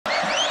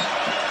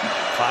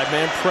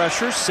5-man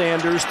pressure.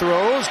 Sanders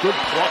throws. Good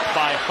block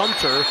by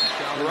Hunter.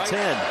 Down to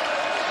 10.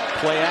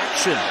 Play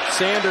action.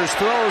 Sanders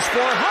throws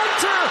for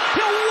Hunter.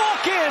 He'll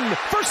walk in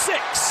for 6.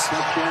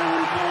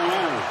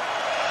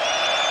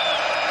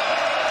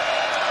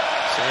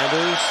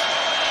 Sanders.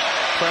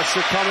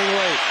 Pressure coming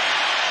late.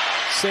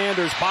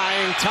 Sanders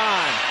buying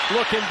time.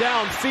 Looking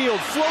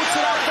downfield. Floats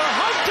it out for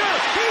Hunter.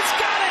 He's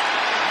got it.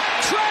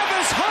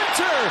 Travis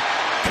Hunter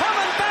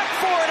coming back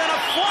for it, and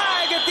a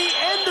flag at the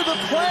end of the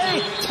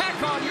play. Tack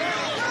on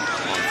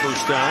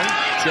first down.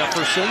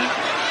 Jefferson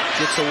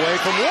gets away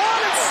from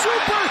one. And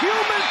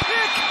superhuman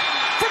pick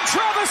from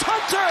Travis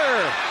Hunter.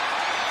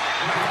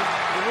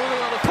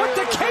 Put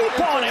the cape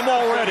on him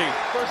already.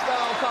 First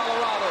down,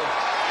 Colorado.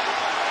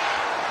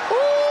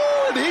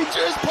 Ooh, and he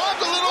just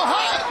popped a little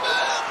high,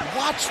 man.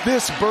 Watch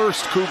this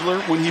burst, Kugler,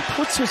 when he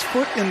puts his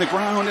foot in the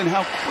ground and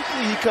how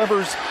quickly he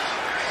covers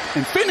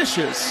and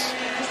finishes.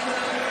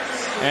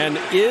 And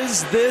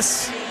is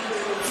this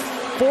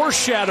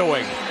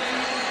foreshadowing?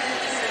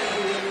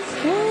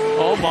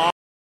 Oh my.